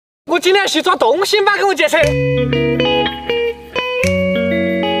我今天去抓东星吧，跟我借车。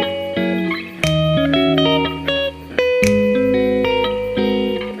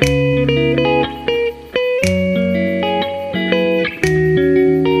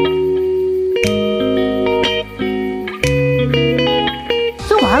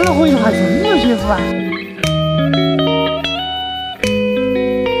这完了回头还真有媳妇啊！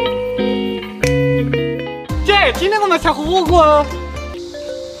姐，今天我们吃火锅哦。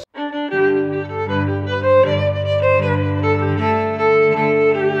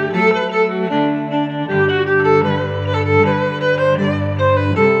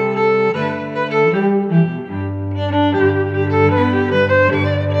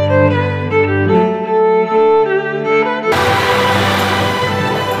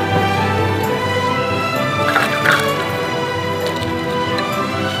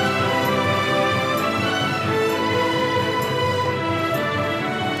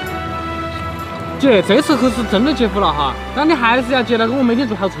 姐，这次可是真的结婚了哈，但你还是要接那个我每天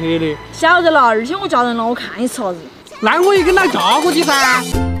坐好车的。晓得了，而且我嫁人了，我看你吃啥子。那我也跟他嫁过去噻。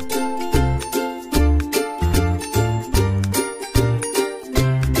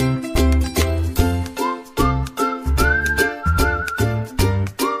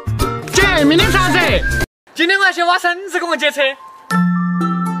姐，明天啥子？今天我要去挖绳子，跟我借车。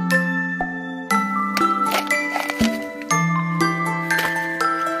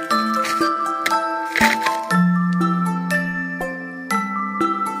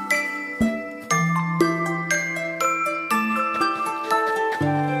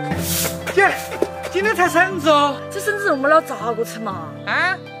 姐，今天才绳子哦。这绳子用不了咋个吃嘛？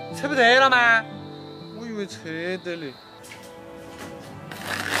啊，扯不得了吗？我以为扯得嘞。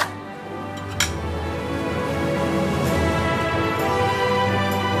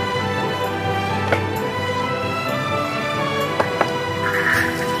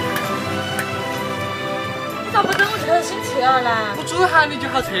你咋不等我车新车了呢？我主喊你就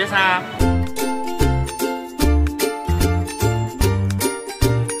好撤噻。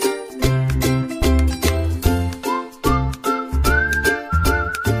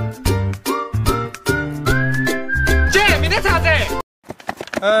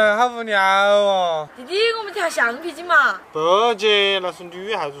 好无聊哦！弟弟，我们跳橡皮筋嘛？不姐，那是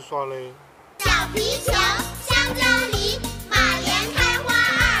女孩子耍的。小皮球，香蕉梨，马莲开花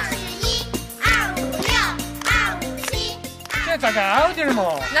21，256，257。姐，再高点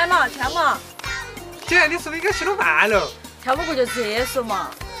嘛！来嘛，跳嘛！姐，你是不是应该洗了饭了？跳不过就厕所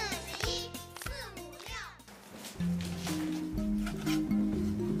嘛。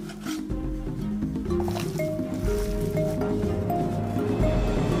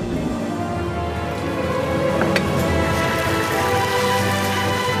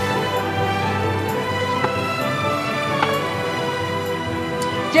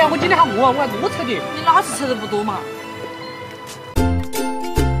 姐，我今天好饿，我要多吃点。你哪次吃的不多嘛？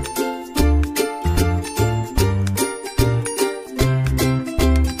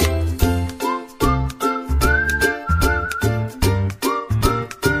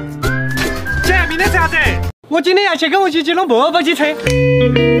姐，明天吃啥子？我今天要去跟我姐姐弄钵钵鸡车。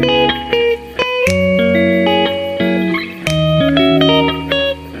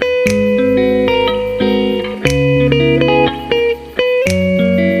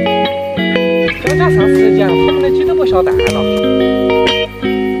下蛋了，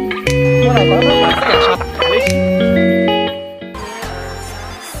我来帮他儿子要下蛋的心。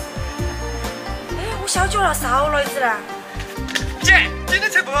哎，我小酒了少了一只了。姐，今天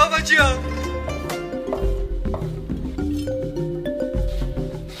吃钵钵鸡哦。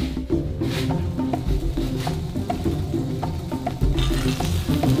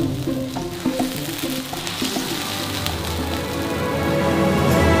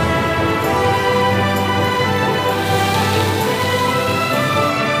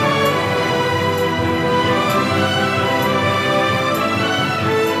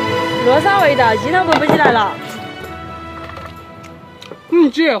乐沙味道鸡汤钵钵鸡来了。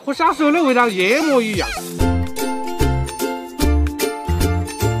姐，和小时候的味道一模一样。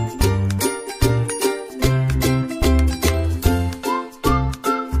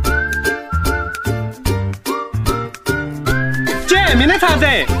姐，明天啥子？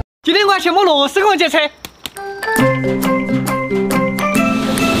今天我要去摸螺丝，跟我借车。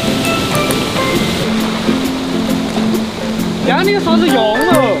要你有啥子用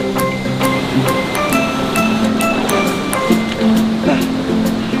哦？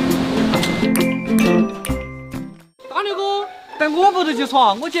大牛哥，等我不得去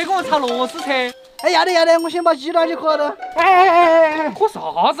耍，我姐给我查螺丝车。哎，要得要得，我先把鸡蛋就磕了。哎，磕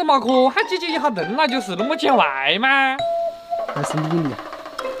啥子嘛磕？喊姐姐一下顿了就是了，我见外吗？还是你。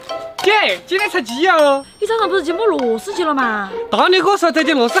姐，今天才鸡哦。你早上不是去摸螺丝去了吗？大牛哥说这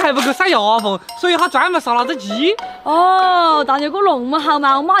件螺丝还不够塞牙缝，所以他专门杀了只鸡。哦，大牛哥弄么好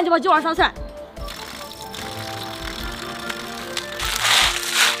嘛，我马上就把鸡娃烧出来。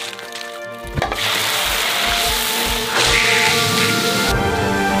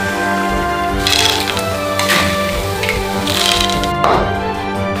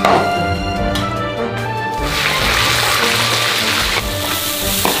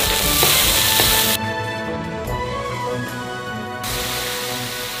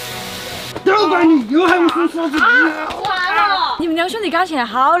 都怪你，又喊我说啥子？完了！你们两兄弟感情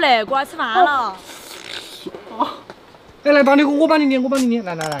好嘞，过来吃饭了。哎，来，大牛哥，我帮你捏，我帮你捏，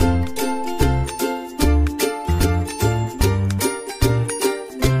来来来。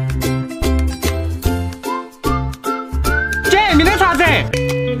姐，明天啥子？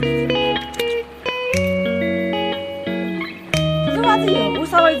这是娃子又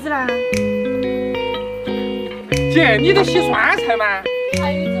烧了一只呢？姐，你得洗酸菜嘛。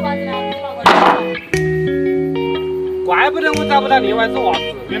 还有一只娃子呢，你拿过来。怪不得我找不到另外一只袜子，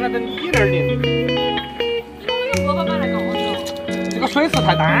原来在你那儿拎。你把我用锅巴把那个我做。这个水池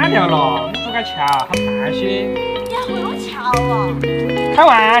太单调了，我做个桥好看些。你还会弄桥啊？开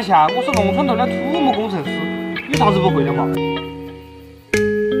玩笑，我是农村头的土木工程师，有啥子不会的嘛？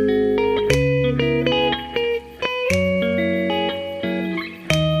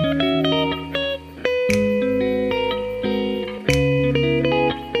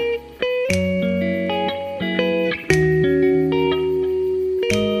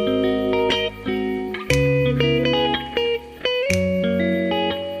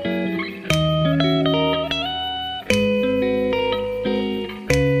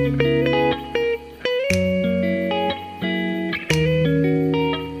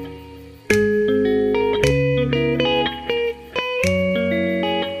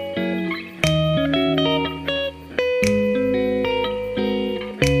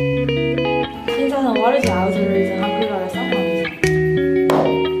 挖的教程儿正好可以拿来烧房子。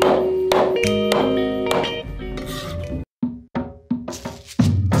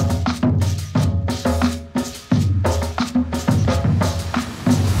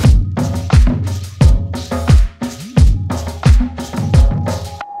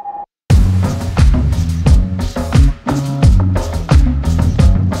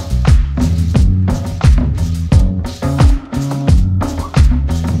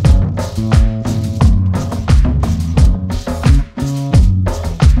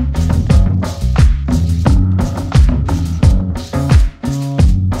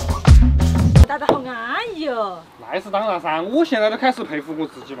那是当然噻，我现在都开始佩服我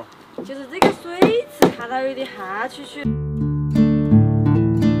自己了。就是这个水池看到有点哈曲曲。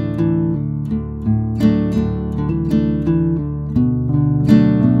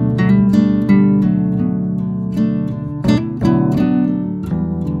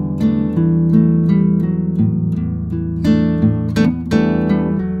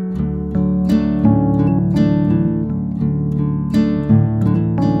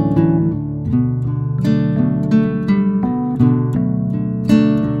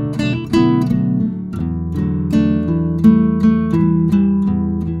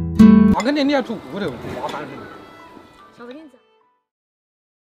那肯定你要做骨头，麻烦很。啥子给你讲？